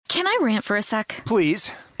Can I rant for a sec?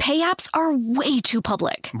 Please. Pay apps are way too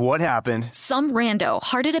public. What happened? Some rando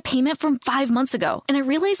hearted a payment from 5 months ago, and I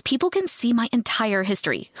realized people can see my entire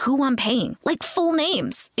history, who I'm paying, like full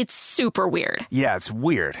names. It's super weird. Yeah, it's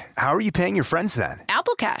weird. How are you paying your friends then?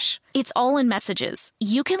 Apple Cash. It's all in messages.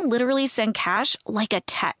 You can literally send cash like a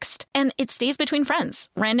text, and it stays between friends.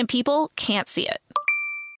 Random people can't see it.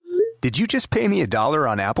 Did you just pay me $1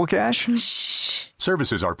 on Apple Cash? Shh.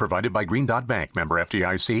 Services are provided by Green Dot Bank. Member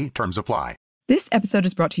FDIC. Terms apply. This episode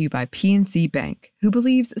is brought to you by PNC Bank, who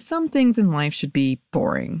believes some things in life should be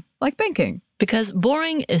boring, like banking. Because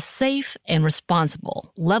boring is safe and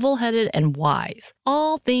responsible, level-headed and wise.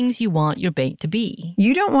 All things you want your bank to be.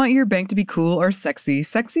 You don't want your bank to be cool or sexy.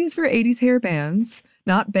 Sexy is for 80s hair bands,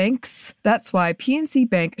 not banks. That's why PNC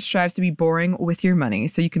Bank strives to be boring with your money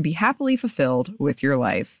so you can be happily fulfilled with your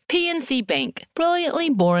life. PNC Bank,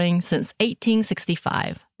 brilliantly boring since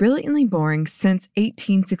 1865. Brilliantly Boring Since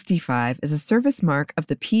 1865 is a service mark of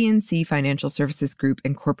the PNC Financial Services Group,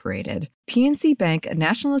 Incorporated. PNC Bank, a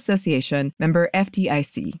National Association, member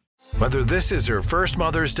FDIC. Whether this is her first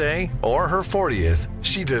Mother's Day or her 40th,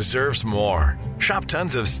 she deserves more. Shop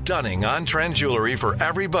tons of stunning on-trend jewelry for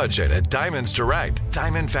every budget at Diamonds Direct.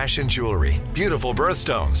 Diamond fashion jewelry, beautiful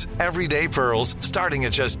birthstones, everyday pearls starting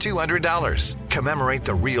at just $200. Commemorate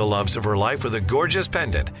the real loves of her life with a gorgeous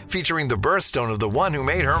pendant featuring the birthstone of the one who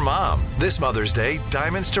made her mom. This Mother's Day,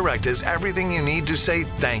 Diamonds Direct is everything you need to say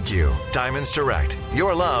thank you. Diamonds Direct,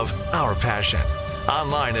 your love, our passion.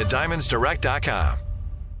 Online at diamondsdirect.com.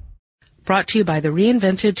 Brought to you by the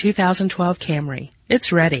reinvented 2012 Camry.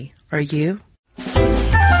 It's ready. Are you?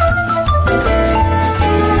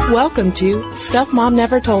 Welcome to Stuff Mom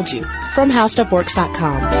Never Told You from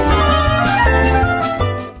HowStuffWorks.com.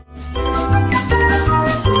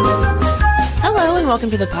 Hello and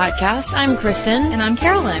welcome to the podcast. I'm Kristen. And I'm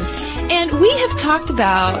Carolyn. And we have talked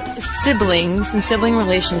about siblings and sibling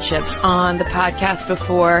relationships on the podcast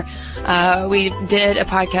before. We did a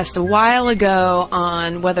podcast a while ago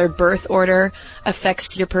on whether birth order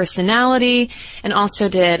affects your personality, and also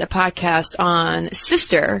did a podcast on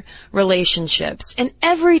sister relationships. And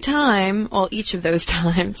every time, well, each of those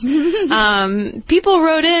times, people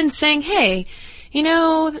wrote in saying, hey, you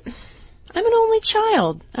know, I'm an only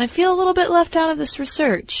child. I feel a little bit left out of this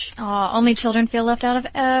research. Aw, only children feel left out of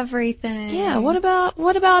everything. Yeah, what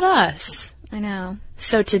about us? I know.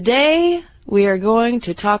 So today, we are going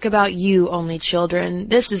to talk about you, only children.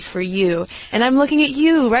 This is for you. And I'm looking at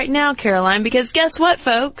you right now, Caroline, because guess what,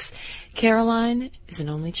 folks? Caroline is an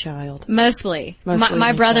only child. Mostly.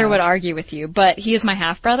 My brother would argue with you, but he is my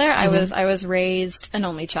half-brother. Mm-hmm. I was raised an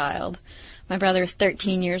only child. My brother is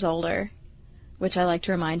 13 years older, which I like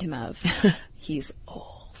to remind him of. He's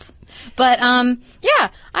old. But, yeah,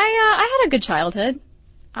 I had a good childhood.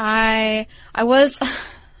 I was a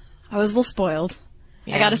little spoiled.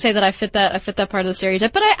 Yeah. I gotta say that I fit that part of the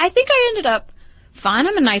stereotype, but I think I ended up fine.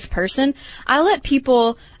 I'm a nice person. I let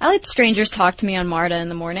strangers talk to me on MARTA in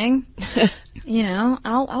the morning. You know,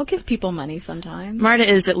 I'll give people money sometimes.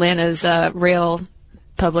 MARTA is Atlanta's,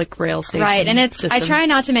 public rail station. Right, and system. I try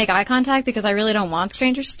not to make eye contact because I really don't want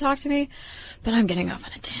strangers to talk to me, but I'm getting off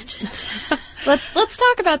on a tangent. Let's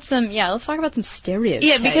talk about some stereotypes.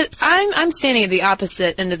 Yeah, because I'm standing at the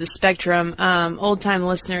opposite end of the spectrum. Old-time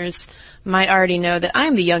listeners might already know that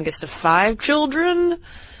I'm the youngest of 5 children.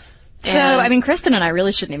 So, I mean, Kristen and I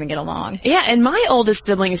really shouldn't even get along. Yeah, and my oldest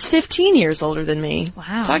sibling is 15 years older than me.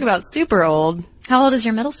 Wow. Talk about super old. How old is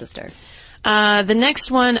your middle sister? The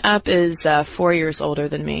next one up is 4 years older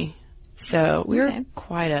than me. So we're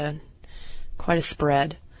quite a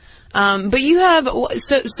spread. But you have,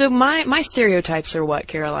 so my stereotypes are what,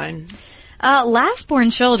 Caroline? Last-born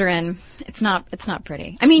children, it's not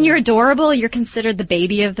pretty. I mean, you're adorable. You're considered the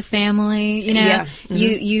baby of the family. You know, yeah.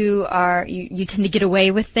 Mm-hmm. You tend to get away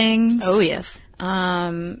with things. Oh yes. You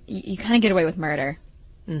kind of get away with murder.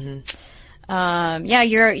 Mm-hmm. Yeah,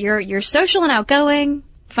 you're social and outgoing,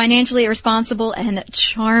 financially irresponsible, and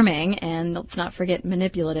charming, and let's not forget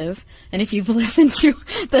manipulative. And if you've listened to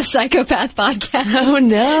the Psychopath podcast, oh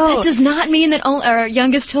no, that does not mean that our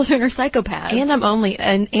youngest children are psychopaths. And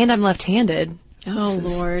I'm left-handed. Oh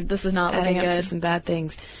Lord, this is not looking good. Some bad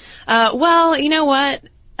things. Well, you know what?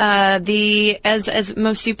 As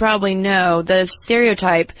most of you probably know, the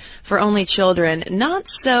stereotype for only children, not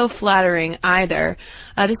so flattering either.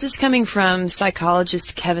 This is coming from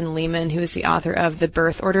psychologist Kevin Lehman, who is the author of the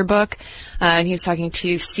Birth Order book. And he was talking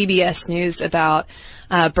to CBS News about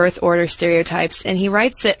birth order stereotypes. And he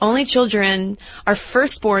writes that only children are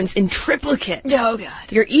firstborns in triplicate. Oh, God.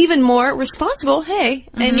 You're even more responsible,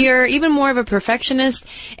 and you're even more of a perfectionist.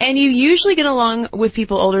 And you usually get along with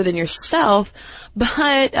people older than yourself,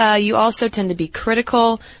 But you also tend to be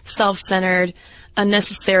critical, self-centered,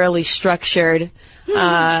 unnecessarily structured.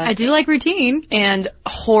 I do like routine. And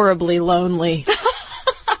horribly lonely.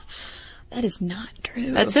 That is not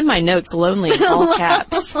true. That's in my notes, lonely in all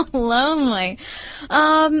caps. Lonely.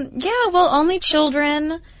 Yeah, well, only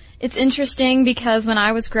children. It's interesting because when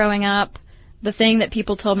I was growing up, the thing that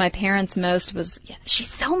people told my parents most was, yeah,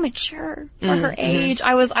 she's so mature for her age.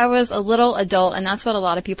 I was a little adult, and that's what a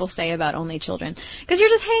lot of people say about only children. Because you're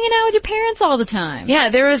just hanging out with your parents all the time. Yeah,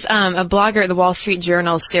 there was a blogger at the Wall Street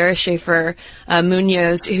Journal, Sarah Schaefer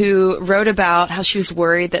Munoz, who wrote about how she was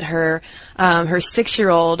worried that her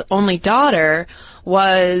 6-year-old only daughter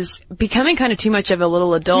was becoming kind of too much of a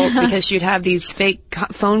little adult because she'd have these fake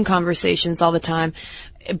phone conversations all the time.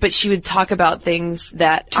 But she would talk about things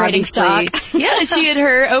that trading stock. Yeah, she had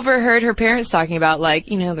overheard her parents talking about, like,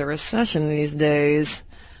 the recession these days,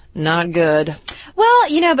 not good.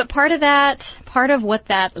 Well, but part of what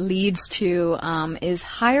that leads to is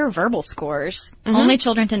higher verbal scores. Only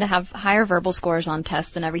children tend to have higher verbal scores on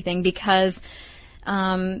tests and everything because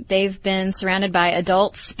they've been surrounded by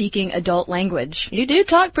adults speaking adult language. You do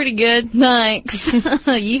talk pretty good. Thanks.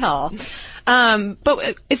 Yeehaw.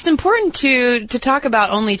 But it's important to talk about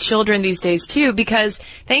only children these days too, because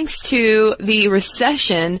thanks to the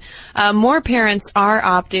recession, more parents are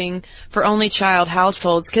opting for only child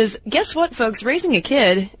households. Because guess what, folks? Raising a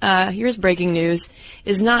kid, here's breaking news,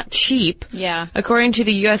 is not cheap. Yeah. According to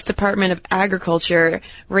the U.S. Department of Agriculture,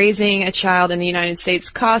 raising a child in the United States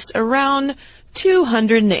costs around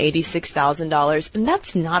 $286,000, and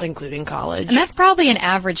that's not including college. And that's probably an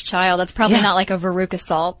average child. That's probably not like a Veruca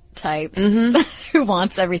Salt type who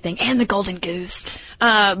wants everything and the golden goose.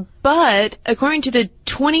 But according to the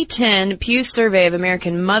 2010 Pew Survey of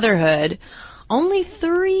American Motherhood, only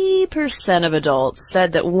 3% of adults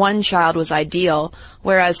said that one child was ideal,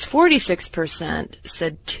 whereas 46%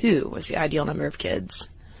 said 2 was the ideal number of kids.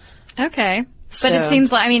 Okay. But it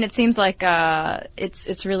seems like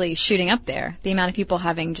it's really shooting up there, the amount of people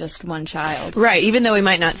having just one child. Right, even though we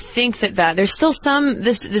might not think that there's still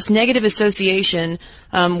this negative association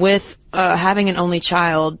with having an only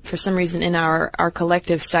child for some reason in our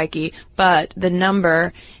collective psyche, but the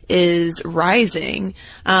number is rising.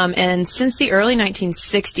 And since the early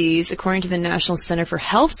 1960s, according to the National Center for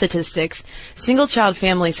Health Statistics, single child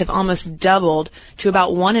families have almost doubled to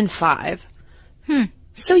about 1 in 5.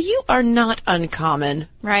 So you are not uncommon.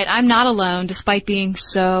 Right. I'm not alone, despite being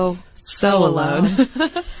so alone.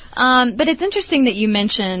 But it's interesting that you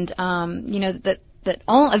mentioned, that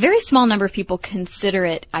a very small number of people consider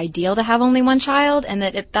it ideal to have only one child, and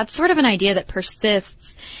that's sort of an idea that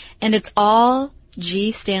persists, and it's all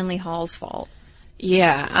G. Stanley Hall's fault.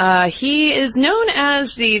 Yeah. He is known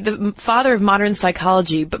as the father of modern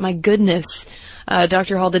psychology, but my goodness,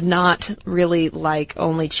 Dr. Hall did not really like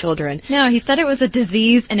only children. No, he said it was a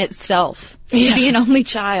disease in itself to be an only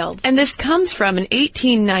child. And this comes from an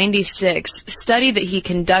 1896 study that he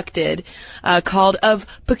conducted called Of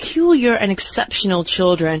Peculiar and Exceptional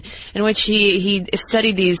Children, in which he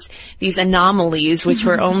studied these anomalies, which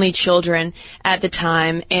were only children at the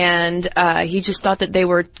time, and he just thought that they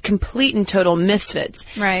were complete and total misfits.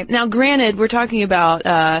 Right. Now, granted, we're talking about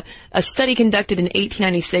a study conducted in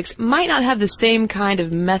 1896, might not have the same kind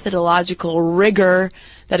of methodological rigor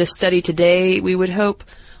that a study today, we would hope,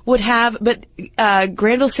 would have, but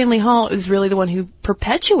Granville Stanley Hall is really the one who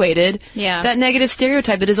perpetuated that negative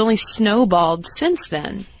stereotype that has only snowballed since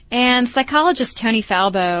then. And psychologist Tony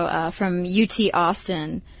Falbo from UT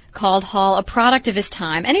Austin called Hall a product of his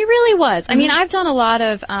time, and he really was. I mean, I've done a lot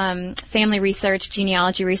of family research,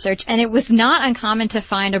 genealogy research, and it was not uncommon to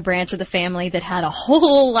find a branch of the family that had a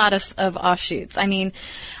whole lot of offshoots. I mean,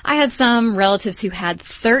 I had some relatives who had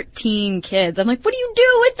 13 kids. I'm like, what do you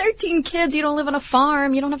do with 13 kids? You don't live on a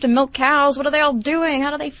farm. You don't have to milk cows. What are they all doing? How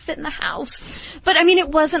do they fit in the house? But, I mean, it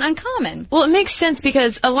wasn't uncommon. Well, it makes sense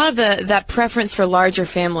because a lot of that preference for larger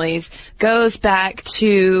families goes back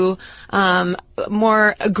to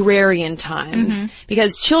more agrarian times,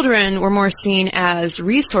 because children were more seen as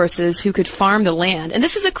resources who could farm the land. And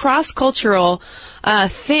this is a cross-cultural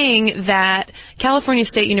thing that California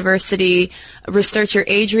State University researcher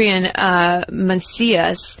Adrienne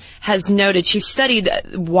Mancias has noted. She studied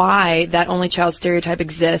why that only child stereotype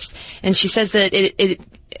exists, and she says that it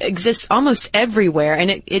exists almost everywhere,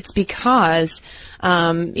 and it's because there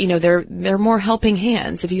are more helping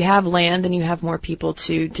hands. If you have land, then you have more people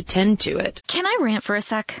to tend to it. Can I rant for a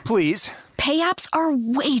sec? Please. Pay apps are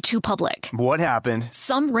way too public. What happened?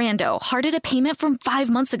 Some rando hearted a payment from 5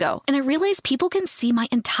 months ago, and I realized people can see my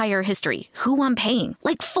entire history, who I'm paying,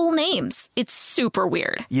 like full names. It's super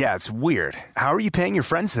weird. Yeah, it's weird. How are you paying your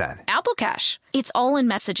friends then? Apple Cash. It's all in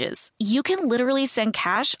messages. You can literally send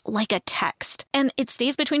cash like a text, and it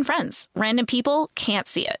stays between friends. Random people can't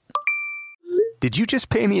see it. Did you just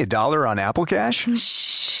pay me $1 on Apple Cash?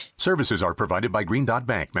 Shh. Services are provided by Green Dot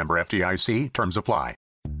Bank. Member FDIC. Terms apply.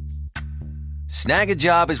 Snag a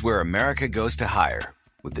Job is where America goes to hire,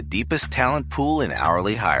 with the deepest talent pool in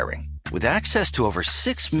hourly hiring. With access to over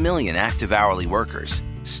 6 million active hourly workers,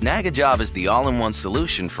 Snag a Job is the all-in-one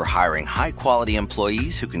solution for hiring high-quality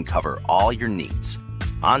employees who can cover all your needs.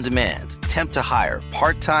 On demand, temp to hire,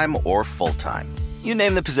 part-time or full-time. You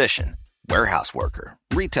name the position. Warehouse worker,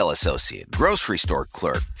 retail associate, grocery store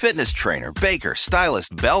clerk, fitness trainer, baker,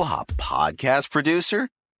 stylist, bellhop, podcast producer?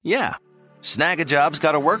 Yeah, Snag a Job's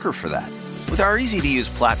got a worker for that. With our easy-to-use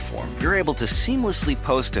platform, you're able to seamlessly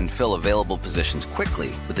post and fill available positions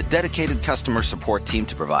quickly with a dedicated customer support team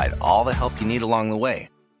to provide all the help you need along the way.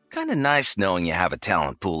 Kinda nice knowing you have a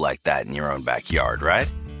talent pool like that in your own backyard,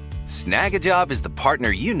 right? Snag a Job is the partner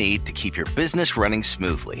you need to keep your business running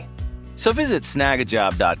smoothly. So visit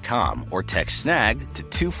snagajob.com or text SNAG to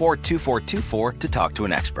 242424 to talk to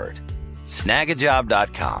an expert.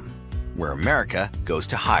 Snagajob.com, where America goes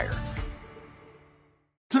to hire.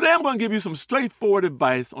 Today I'm going to give you some straightforward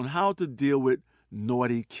advice on how to deal with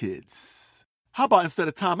naughty kids. How about instead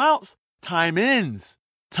of timeouts, time-ins?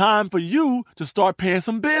 Time for you to start paying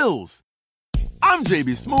some bills. I'm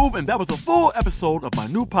JB Smoove, and that was a full episode of my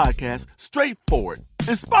new podcast, Straightforward,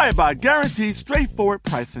 inspired by guaranteed straightforward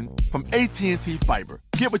pricing from AT&T Fiber.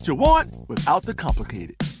 Get what you want without the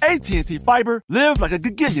complicated. AT&T Fiber, live like a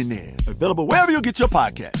gigillionaire. Available wherever you get your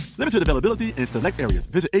podcast. Limited availability in select areas.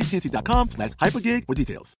 Visit AT&T.com/hypergig for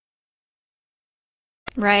details.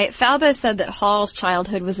 Right. Falbo said that Hall's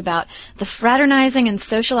childhood was about the fraternizing and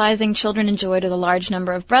socializing children enjoyed with a large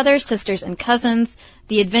number of brothers, sisters, and cousins,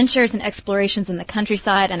 the adventures and explorations in the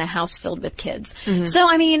countryside, and a house filled with kids. Mm-hmm. So,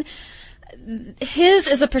 I mean, his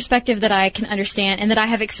is a perspective that I can understand and that I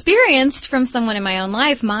have experienced from someone in my own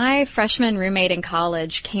life. My freshman roommate in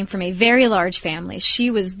college came from a very large family.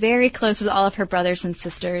 She was very close with all of her brothers and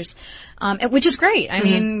sisters. Which is great. I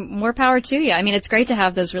mean, more power to you. I mean, it's great to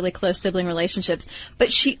have those really close sibling relationships.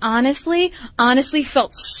 But she honestly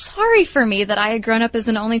felt sorry for me that I had grown up as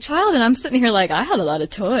an only child, and I'm sitting here like, I had a lot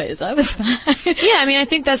of toys. I was fine. Yeah, I mean, I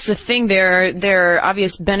think that's the thing. There are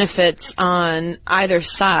obvious benefits on either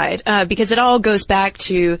side, because it all goes back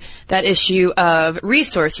to that issue of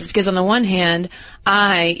resources. Because on the one hand,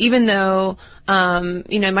 even though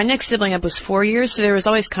my next sibling up was 4 years, so there was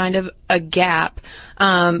always kind of a gap.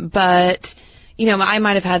 But, I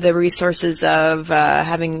might have had the resources of,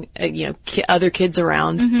 having, other kids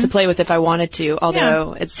around to play with if I wanted to.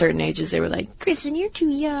 Although at certain ages they were like, Kristen, you're too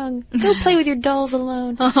young. Go play with your dolls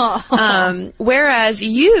alone. Whereas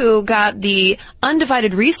you got the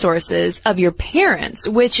undivided resources of your parents,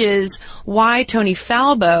 which is why Tony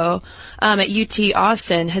Falbo, at UT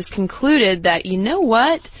Austin has concluded that, you know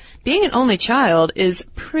what? Being an only child is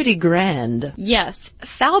pretty grand. Yes.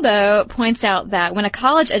 Falbo points out that when a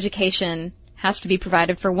college education has to be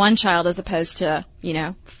provided for one child as opposed to,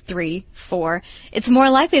 3, 4, it's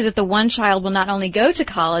more likely that the one child will not only go to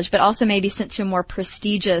college, but also may be sent to a more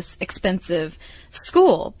prestigious, expensive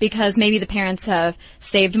school because maybe the parents have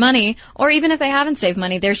saved money, or even if they haven't saved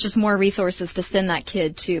money, there's just more resources to send that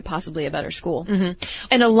kid to possibly a better school. Mm-hmm.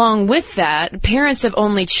 And along with that, parents of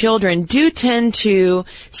only children do tend to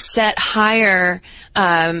set higher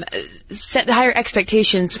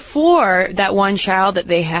expectations for that one child that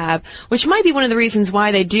they have, which might be one of the reasons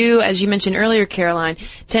why they do, as you mentioned earlier, Caroline,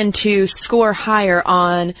 tend to score higher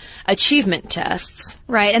on achievement tests.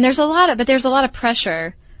 Right, and there's a lot of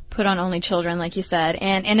pressure put on only children, like you said,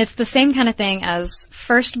 and it's the same kind of thing as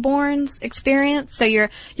firstborns experience. So your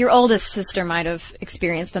oldest sister might have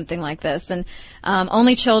experienced something like this, and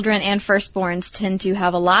only children and firstborns tend to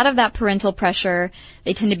have a lot of that parental pressure.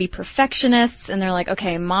 They tend to be perfectionists, and they're like,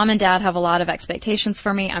 okay, mom and dad have a lot of expectations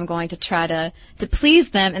for me. I'm going to try to please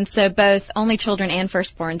them, and so both only children and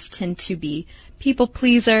firstborns tend to be people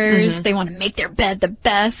pleasers. Mm-hmm. They want to make their bed the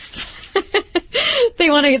best. they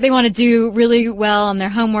want to do really well on their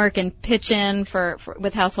homework and pitch in for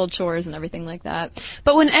with household chores and everything like that.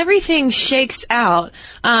 But when everything shakes out,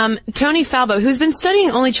 Tony Falbo, who's been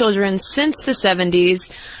studying only children since the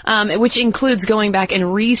 70s, which includes going back and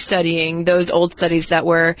restudying those old studies that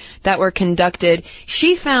were conducted,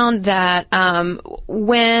 she found that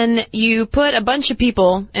when you put a bunch of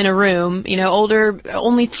people in a room, older,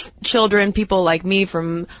 only children, people like me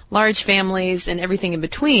from large families and everything in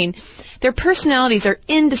between, their personalities are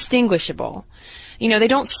indistinguishable. They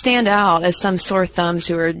don't stand out as some sore thumbs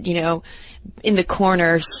who are, in the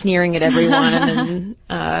corner sneering at everyone and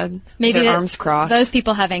then maybe their arms crossed. Those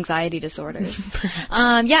people have anxiety disorders.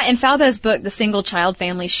 In Falbo's book, The Single Child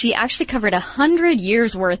Family, she actually covered 100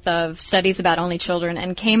 years worth of studies about only children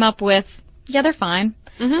and came up with, they're fine.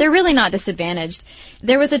 Mm-hmm. They're really not disadvantaged.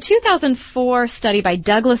 There was a 2004 study by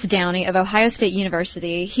Douglas Downey of Ohio State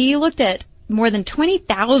University. He looked at more than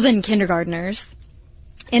 20,000 kindergartners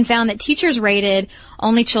and found that teachers rated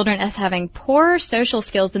only children as having poorer social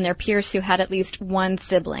skills than their peers who had at least one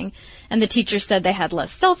sibling. And the teachers said they had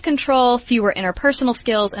less self-control, fewer interpersonal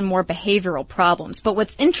skills, and more behavioral problems. But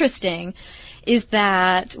what's interesting is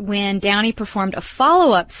that when Downey performed a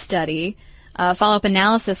follow-up study, follow-up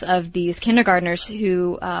analysis of these kindergartners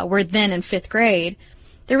who were then in 5th grade,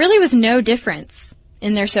 there really was no difference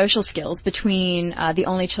in their social skills between the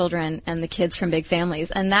only children and the kids from big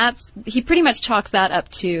families. And he pretty much chalks that up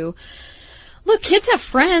to, look, kids have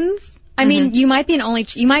friends. I mean, you might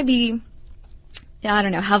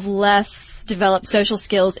have less developed social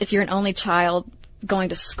skills if you're an only child going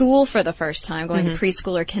to school for the first time, going to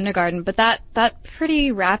preschool or kindergarten, but that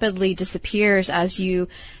pretty rapidly disappears as you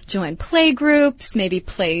join play groups, maybe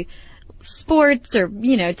play sports or,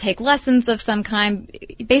 take lessons of some kind.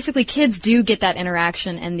 Basically, kids do get that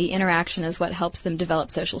interaction, and the interaction is what helps them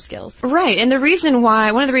develop social skills. Right. And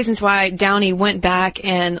one of the reasons why Downey went back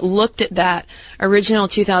and looked at that original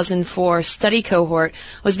 2004 study cohort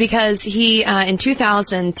was because he, in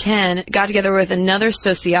 2010, got together with another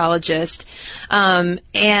sociologist,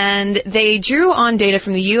 and they drew on data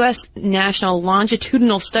from the U.S. National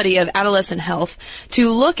Longitudinal Study of Adolescent Health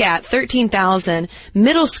to look at 13,000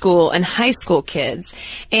 middle school and high school kids.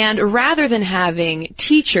 And rather than having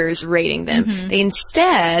teachers rating them, they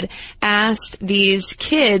instead asked these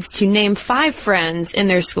kids to name 5 friends in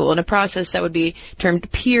their school in a process that would be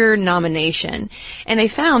termed peer nomination. And they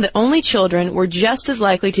found that only children were just as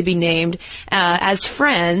likely to be named as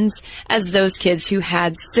friends as those kids who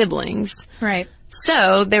had siblings. Right.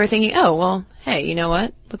 So they were thinking, oh, well, hey, you know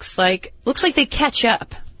what? Looks like they catch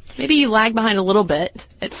up. Maybe you lag behind a little bit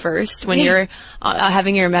at first when you're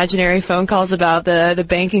having your imaginary phone calls about the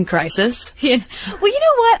banking crisis. Yeah. Well, you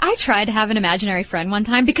know what? I tried to have an imaginary friend one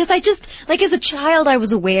time because I just, as a child, I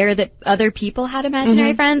was aware that other people had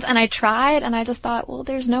imaginary friends, and I tried, and I just thought, well,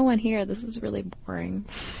 there's no one here. This is really boring.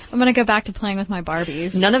 I'm going to go back to playing with my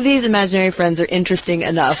Barbies. None of these imaginary friends are interesting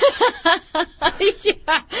enough.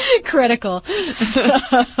 Yeah. Critical.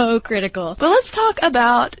 So critical. But let's talk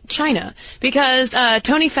about China, because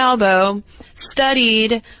Tony Falbo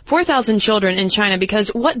studied 4,000 children in China, because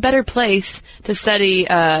what better place to study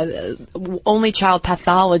only child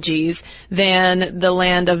pathologies than the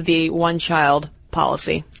land of the one-child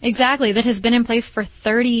policy? Exactly. That has been in place for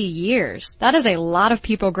 30 years. That is a lot of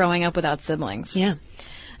people growing up without siblings. Yeah.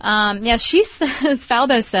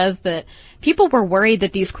 Falbo says that people were worried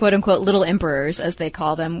that these quote-unquote little emperors, as they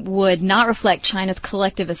call them, would not reflect China's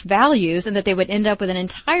collectivist values and that they would end up with an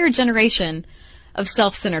entire generation of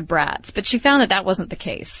self-centered brats. But she found that wasn't the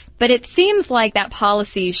case. But it seems like that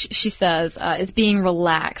policy, she says, is being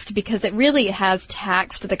relaxed because it really has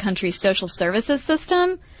taxed the country's social services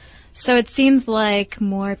system. So it seems like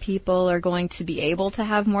more people are going to be able to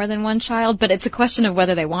have more than one child, but it's a question of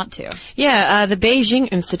whether they want to. Yeah, the Beijing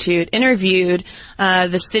Institute interviewed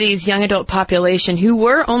the city's young adult population who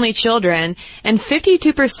were only children, and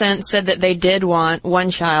 52% said that they did want one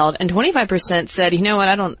child, and 25% said, you know what,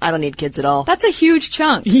 I don't need kids at all. That's a huge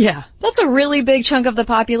chunk. Yeah. That's a really big chunk of the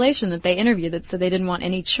population that they interviewed that said they didn't want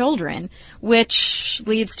any children, which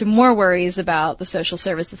leads to more worries about the social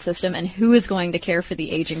services system and who is going to care for the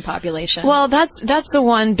aging population. Well, that's the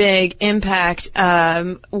one big impact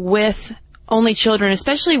with only children,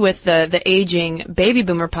 especially with the aging baby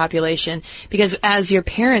boomer population, because as your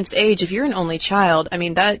parents age, if you're an only child, I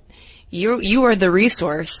mean, that you are the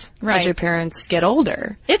resource as your parents get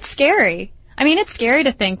older. It's scary. I mean, it's scary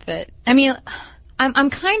to think that. I mean,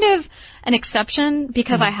 I'm kind of an exception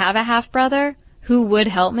because I have a half brother who would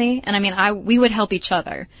help me, and I mean, we would help each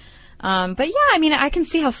other. But yeah, I mean, I can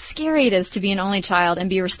see how scary it is to be an only child and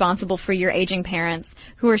be responsible for your aging parents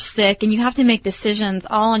who are sick, and you have to make decisions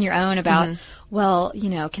all on your own about well,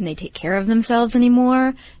 can they take care of themselves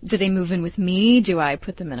anymore? Do they move in with me? Do I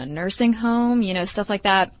put them in a nursing home? Stuff like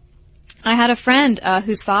that. I had a friend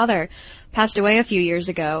whose father passed away a few years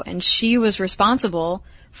ago, and she was responsible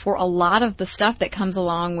for a lot of the stuff that comes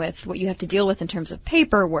along with what you have to deal with in terms of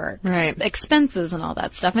paperwork, right, expenses and all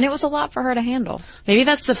that stuff. And it was a lot for her to handle. Maybe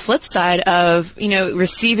that's the flip side of,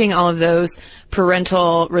 receiving all of those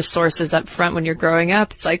parental resources up front when you're growing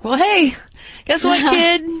up. It's like, well, hey, guess what,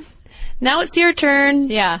 kid? Now it's your turn.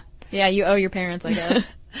 Yeah. Yeah, you owe your parents, I guess.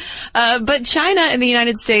 But China and the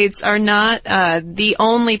United States are not the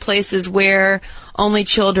only places where only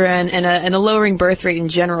children and a lowering birth rate in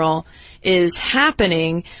general is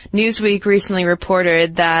happening. Newsweek recently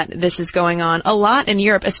reported that this is going on a lot in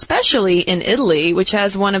Europe, especially in Italy, which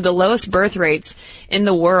has one of the lowest birth rates in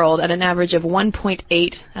the world at an average of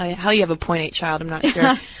 1.8. How you have a 0.8 child, I'm not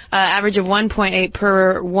sure. Average of 1.8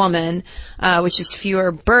 per woman, which is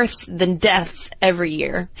fewer births than deaths every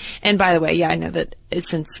year. And by the way, yeah, I know that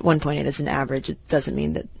since 1.8 is an average, it doesn't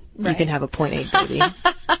mean that you can have a 0.8 baby.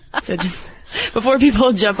 So just before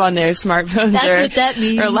people jump on their smartphones what that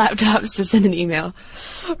means. Or laptops to send an email.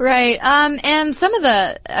 Right. And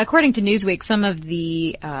according to Newsweek, some of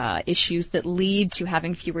the issues that lead to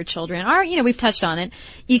having fewer children are, we've touched on it,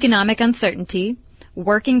 economic uncertainty,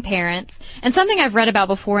 working parents, and something I've read about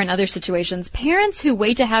before in other situations, parents who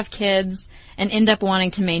wait to have kids and end up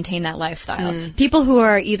wanting to maintain that lifestyle. People who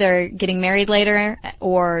are either getting married later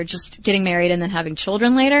or just getting married and then having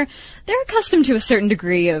children later, they're accustomed to a certain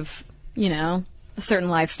degree of, a certain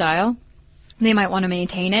lifestyle. They might want to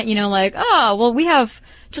maintain it, we have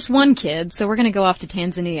just one kid, so we're going to go off to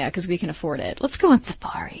Tanzania because we can afford it. Let's go on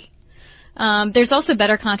safari. There's also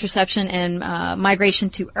better contraception and migration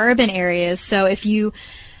to urban areas. So if you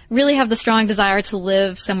really have the strong desire to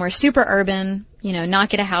live somewhere super urban, not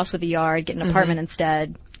get a house with a yard, get an apartment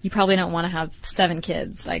instead, you probably don't want to have 7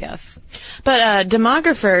 kids, I guess. But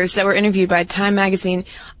demographers that were interviewed by Time magazine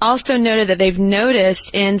also noted that they've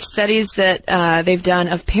noticed in studies that they've done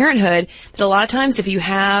of parenthood that a lot of times if you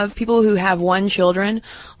have people who have one children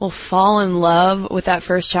will fall in love with that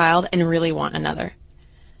first child and really want another.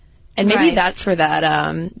 And maybe that's where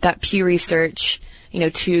that Pew Research,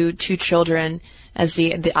 2 children as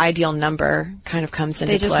the ideal number kind of comes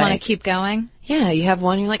into play. They just want to keep going? Yeah, you have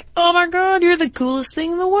one, you're like, oh my God, you're the coolest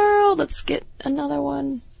thing in the world. Let's get another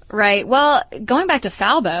one. Right. Well, going back to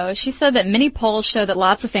Falbo, she said that many polls show that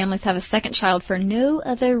lots of families have a second child for no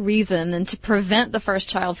other reason than to prevent the first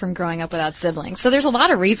child from growing up without siblings. So there's a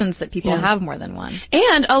lot of reasons that people have more than one.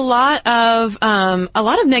 And a lot of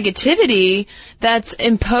negativity that's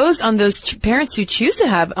imposed on those parents who choose to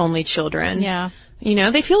have only children. Yeah.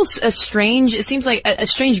 They feel it seems like a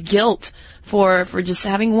strange guilt for just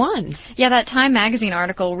having one. Yeah, that Time magazine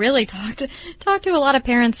article really talked to a lot of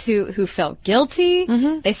parents who felt guilty.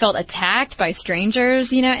 They felt attacked by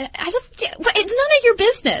strangers, and it's none of your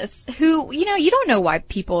business you don't know why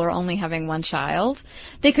people are only having one child.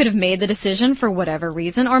 They could have made the decision for whatever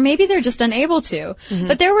reason, or maybe they're just unable to.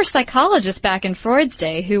 But there were psychologists back in Freud's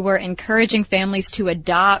day who were encouraging families to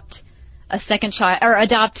adopt a second child, or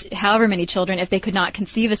adopt however many children if they could not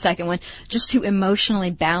conceive a second one, just to emotionally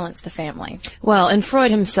balance the family. Well, and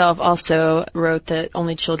Freud himself also wrote that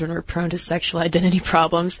only children were prone to sexual identity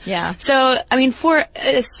problems. Yeah. So, for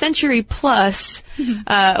a century plus,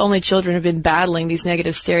 only children have been battling these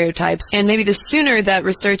negative stereotypes. And maybe the sooner that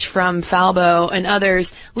research from Falbo and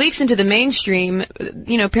others leaks into the mainstream,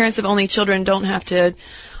 parents of only children don't have to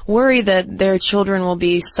worry that their children will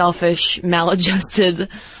be selfish, maladjusted,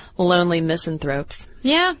 lonely misanthropes.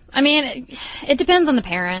 Yeah. It depends on the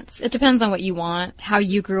parents. It depends on what you want, how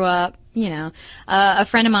you grew up. A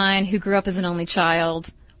friend of mine who grew up as an only child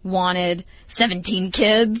wanted 17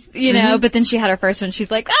 kids, but then she had her first one. She's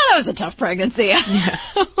like, that was a tough pregnancy. Yeah.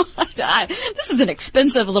 This is an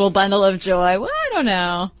expensive little bundle of joy. Well, I don't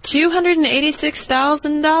know.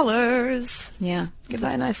 $286,000. Yeah. You could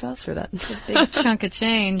buy a nice house for that. It's a big chunk of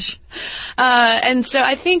change. And so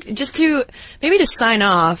I think just to sign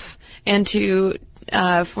off and to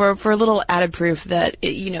for a little added proof that,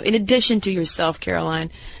 in addition to yourself, Caroline,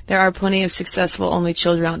 there are plenty of successful only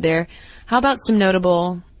children out there. How about some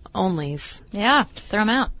notable onlys? Yeah, throw them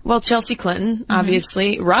out. Well, Chelsea Clinton,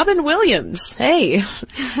 obviously. Robin Williams. Hey.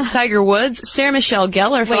 Tiger Woods. Sarah Michelle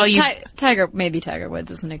Gellar. Maybe Tiger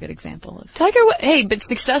Woods isn't a good example of Tiger Woods. Hey, but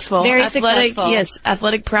successful. Very successful. Yes,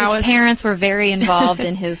 athletic prowess. His parents were very involved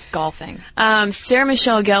in his golfing. Sarah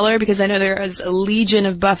Michelle Gellar, because I know there is a legion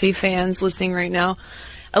of Buffy fans listening right now.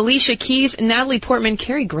 Alicia Keys, Natalie Portman,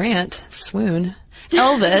 Cary Grant, swoon.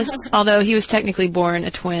 Elvis, although he was technically born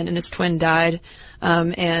a twin and his twin died,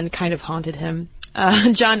 and kind of haunted him.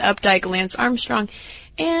 John Updike, Lance Armstrong,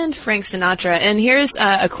 and Frank Sinatra. And here's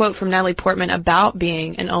a quote from Natalie Portman about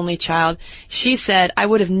being an only child. She said, "I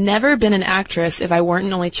would have never been an actress if I weren't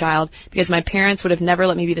an only child because my parents would have never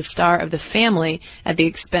let me be the star of the family at the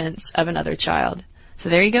expense of another child." So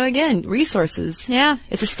there you go again. Resources. Yeah.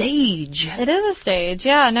 It's a stage. It is a stage.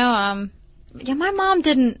 Yeah, no, my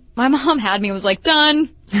mom had me and was like, done.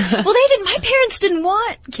 Well, my parents didn't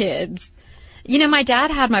want kids. You know, my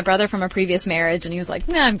dad had my brother from a previous marriage and he was like,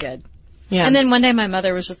 nah, I'm good. Yeah. And then one day my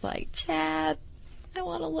mother was just like, Chad, I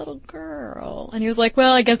want a little girl. And he was like,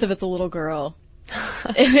 well, I guess if it's a little girl,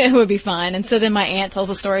 it would be fine. And so then my aunt tells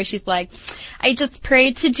a story. She's like, I just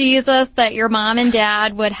prayed to Jesus that your mom and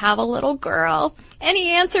dad would have a little girl. And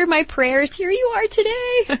he answered my prayers. Here you are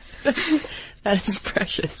today. That is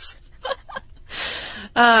precious.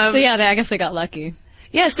 So yeah, I guess they got lucky.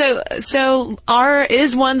 Yeah, so R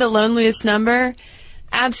is 1 the loneliest number?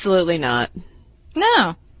 Absolutely not.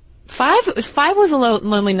 No. 5 was a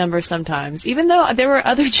lonely number sometimes. Even though there were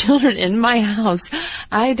other children in my house,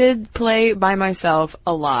 I did play by myself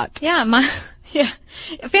a lot. Yeah,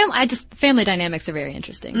 family dynamics are very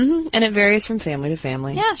interesting. Mm-hmm. And it varies from family to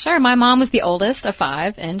family. Yeah, sure. My mom was the oldest of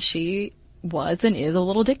 5, and she was and is a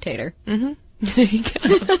little dictator. Mm-hmm. There you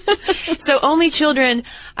go. So only children,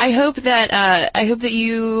 I hope that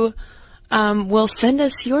you will send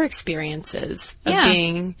us your experiences of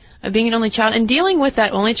being an only child and dealing with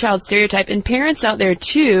that only child stereotype. And parents out there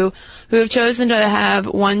too who have chosen to have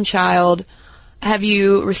one child, have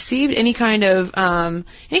you received any kind of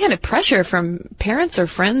pressure from parents or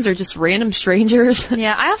friends or just random strangers?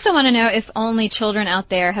 Yeah, I also want to know if only children out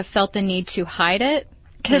there have felt the need to hide it.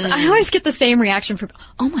 Because I always get the same reaction from,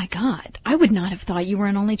 oh my God, I would not have thought you were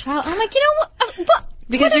an only child. I'm like, you know what?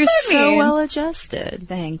 Because you're so well adjusted.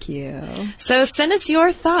 Thank you. So send us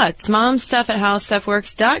your thoughts.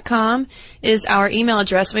 momstuff@howstuffworks.com is our email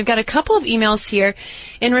address. We've got a couple of emails here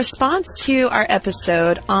in response to our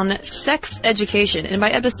episode on sex education. And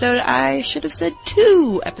by episode, I should have said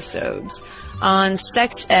 2 episodes on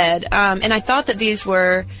sex ed. And I thought that these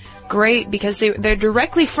were great because they're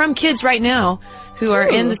directly from kids right now who are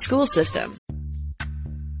in the school system.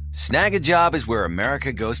 Snag a Job is where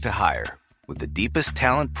America goes to hire, with the deepest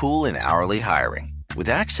talent pool in hourly hiring. With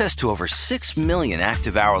access to over 6 million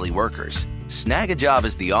active hourly workers, Snag a Job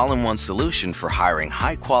is the all-in-one solution for hiring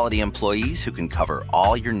high-quality employees who can cover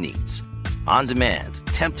all your needs. On demand,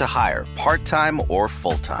 temp to hire, part-time or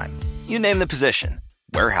full-time. You name the position.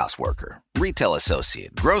 Warehouse worker, retail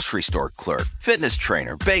associate, grocery store clerk, fitness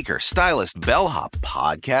trainer, baker, stylist, bellhop,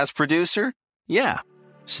 podcast producer. Yeah,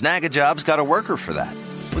 Snag a Job's got a worker for that.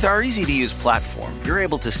 With our easy-to-use platform, you're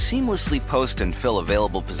able to seamlessly post and fill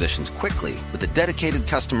available positions quickly with a dedicated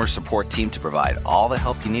customer support team to provide all the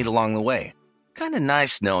help you need along the way. Kind of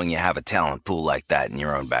nice knowing you have a talent pool like that in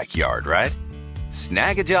your own backyard, right?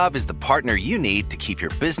 Snag a Job is the partner you need to keep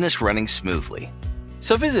your business running smoothly.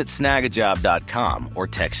 So visit snagajob.com or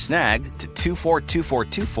text SNAG to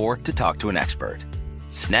 242424 to talk to an expert.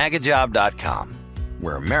 Snagajob.com,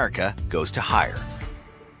 where America goes to hire.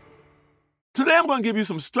 Today I'm going to give you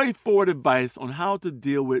some straightforward advice on how to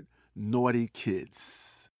deal with naughty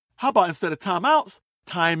kids. How about instead of timeouts,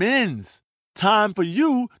 time-ins? Time for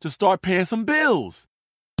you to start paying some bills.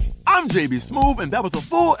 I'm JB Smoove, and that was a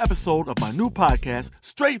full episode of my new podcast,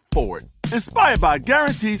 Straightforward, inspired by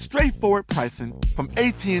guaranteed straightforward pricing from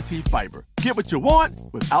AT&T Fiber. Get what you want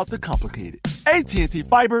without the complicated. AT&T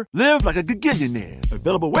Fiber, live like a gigillionaire.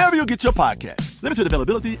 Available wherever you get your podcasts. Limited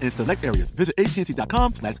availability in select areas. Visit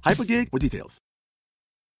AT&T.com/hypergig for details.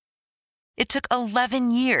 It took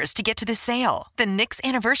 11 years to get to this sale. The Knix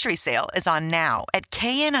Anniversary Sale is on now at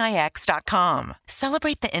KNIX.com.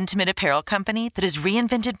 Celebrate the intimate apparel company that has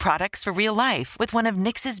reinvented products for real life with one of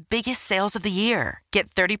Knix's biggest sales of the year.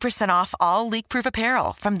 Get 30% off all leak-proof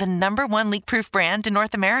apparel from the #1 leak-proof brand in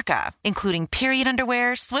North America, including period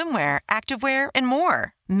underwear, swimwear, activewear, and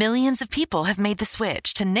more. Millions of people have made the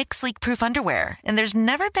switch to Knix leak-proof underwear, and there's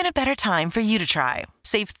never been a better time for you to try.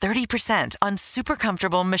 Save 30% on super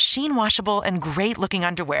comfortable, machine-washable, and great-looking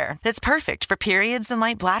underwear that's perfect for periods and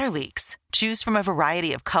light bladder leaks. Choose from a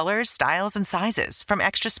variety of colors, styles, and sizes, from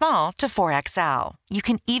extra small to 4XL. You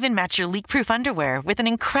can even match your leak-proof underwear with an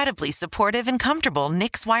incredibly supportive and comfortable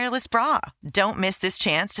Knix wireless bra. Don't miss this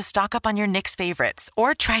chance to stock up on your Knix favorites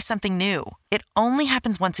or try something new. It only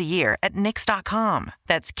happens once a year at Knix.com.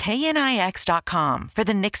 That's KNIX.com for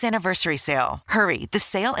the Knix Anniversary Sale. Hurry, the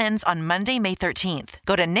sale ends on Monday, May 13th.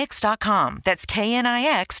 Go to Knix.com. That's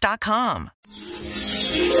KNIX.com.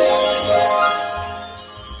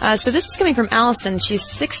 So this is coming from Allison. She's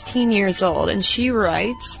 16 years old, and she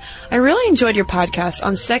writes, I really enjoyed your podcast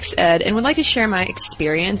on sex ed and would like to share my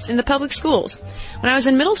experience in the public schools. When I was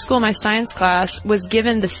in middle school, my science class was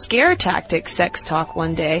given the scare tactic sex talk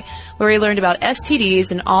one day, where we learned about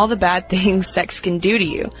STDs and all the bad things sex can do to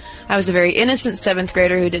you. I was a very innocent 7th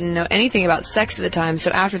grader who didn't know anything about sex at the time,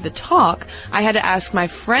 so after the talk, I had to ask my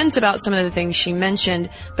friends about some of the things she mentioned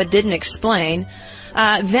but didn't explain.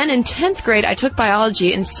 Then in 10th grade, I took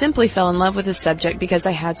biology and simply fell in love with the subject because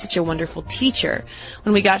I had such a wonderful teacher.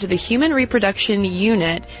 When we got to the human reproduction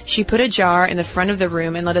unit, she put a jar in the front of the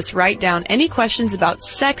room and let us write down any questions about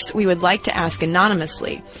sex we would like to ask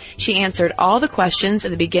anonymously. She answered all the questions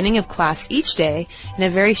at the beginning of class each day in a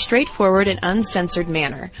very straightforward and uncensored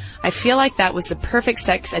manner. I feel like that was the perfect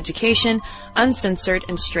sex education, uncensored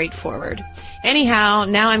and straightforward. Anyhow,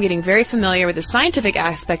 now I'm getting very familiar with the scientific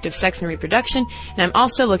aspect of sex and reproduction, and I'm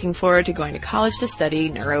also looking forward to going to college to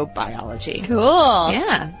study neurobiology. Cool.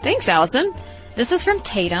 Yeah. Thanks, Allison. This is from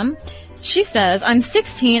Tatum. She says, I'm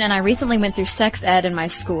 16 and I recently went through sex ed in my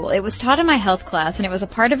school. It was taught in my health class and it was a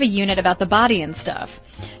part of a unit about the body and stuff.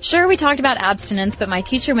 Sure, we talked about abstinence, but my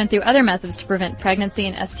teacher went through other methods to prevent pregnancy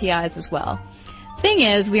and STIs as well. Thing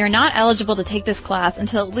is, we are not eligible to take this class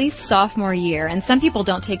until at least sophomore year, and some people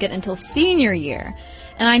don't take it until senior year.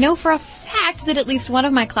 And I know for a fact that at least one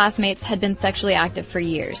of my classmates had been sexually active for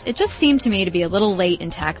years. It just seemed to me to be a little late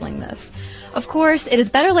in tackling this. Of course, it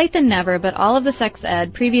is better late than never, but all of the sex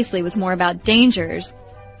ed previously was more about dangers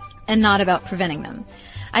and not about preventing them.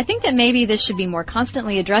 I think that maybe this should be more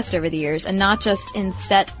constantly addressed over the years and not just in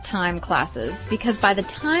set time classes, because by the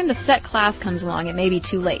time the set class comes along, it may be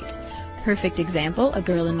too late. Perfect example, a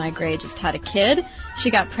girl in my grade just had a kid.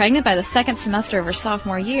 She got pregnant by the second semester of her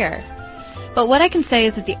sophomore year. But what I can say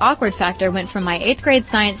is that the awkward factor went from my 8th grade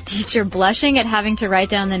science teacher blushing at having to write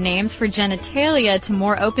down the names for genitalia to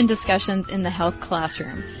more open discussions in the health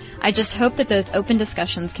classroom. I just hope that those open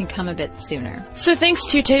discussions can come a bit sooner. So thanks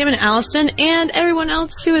to Tatum and Allison and everyone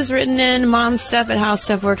else who has written in.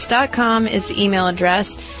 momstuff@howstuffworks.com is the email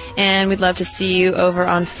address. And we'd love to see you over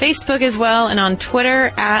on Facebook as well and on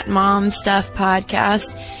Twitter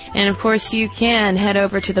 @MomStuffPodcast. And of course, you can head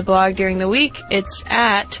over to the blog during the week. It's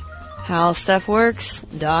at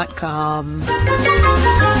HowStuffWorks.com.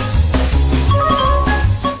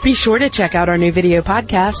 Be sure to check out our new video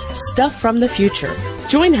podcast, Stuff from the Future.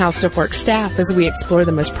 Join How Stuff Works staff as we explore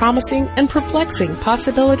the most promising and perplexing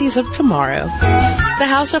possibilities of tomorrow. The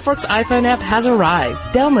How Stuff Works iPhone app has arrived.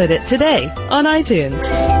 Download it today on iTunes.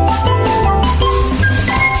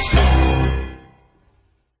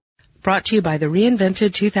 Brought to you by the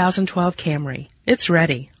reinvented 2012 Camry. It's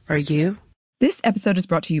ready. Are you? This episode is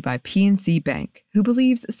brought to you by PNC Bank, who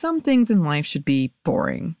believes some things in life should be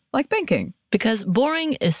boring, like banking. Because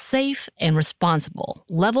boring is safe and responsible,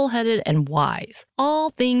 level-headed and wise. All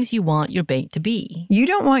things you want your bank to be. You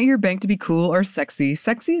don't want your bank to be cool or sexy.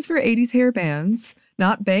 Sexy is for 80s hair bands,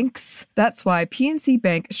 not banks. That's why PNC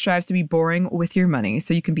Bank strives to be boring with your money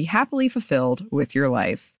so you can be happily fulfilled with your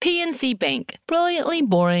life. PNC Bank, brilliantly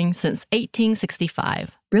boring since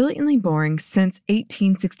 1865. Brilliantly Boring Since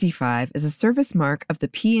 1865 is a service mark of the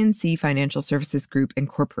PNC Financial Services Group,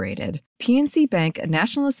 Incorporated. PNC Bank, a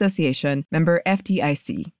National Association, member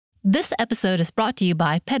FDIC. This episode is brought to you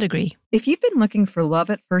by Pedigree. If you've been looking for love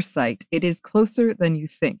at first sight, it is closer than you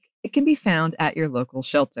think. It can be found at your local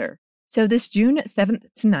shelter. So this June 7th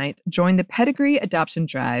to 9th, join the Pedigree Adoption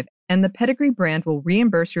Drive, and the Pedigree brand will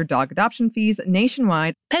reimburse your dog adoption fees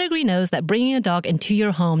nationwide. Pedigree knows that bringing a dog into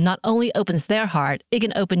your home not only opens their heart, it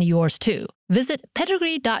can open yours too. Visit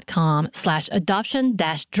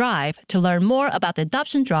pedigree.com/adoption-drive to learn more about the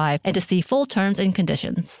adoption drive and to see full terms and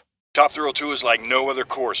conditions. Top Thrill 2 is like no other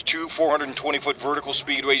course. 2 420-foot vertical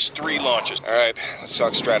speedways, 3 launches. All right, let's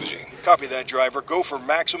talk strategy. Copy that, driver. Go for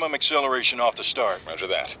maximum acceleration off the start. Roger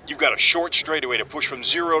that. You've got a short straightaway to push from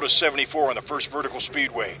 0 to 74 on the first vertical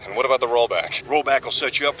speedway. And what about the rollback? Rollback will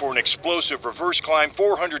set you up for an explosive reverse climb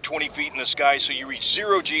 420 feet in the sky so you reach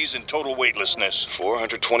 0 G's in total weightlessness.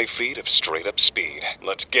 420 feet of straight-up speed.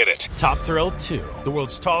 Let's get it. Top Thrill 2, the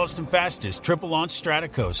world's tallest and fastest triple-launch strata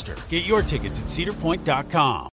coaster. Get your tickets at cedarpoint.com.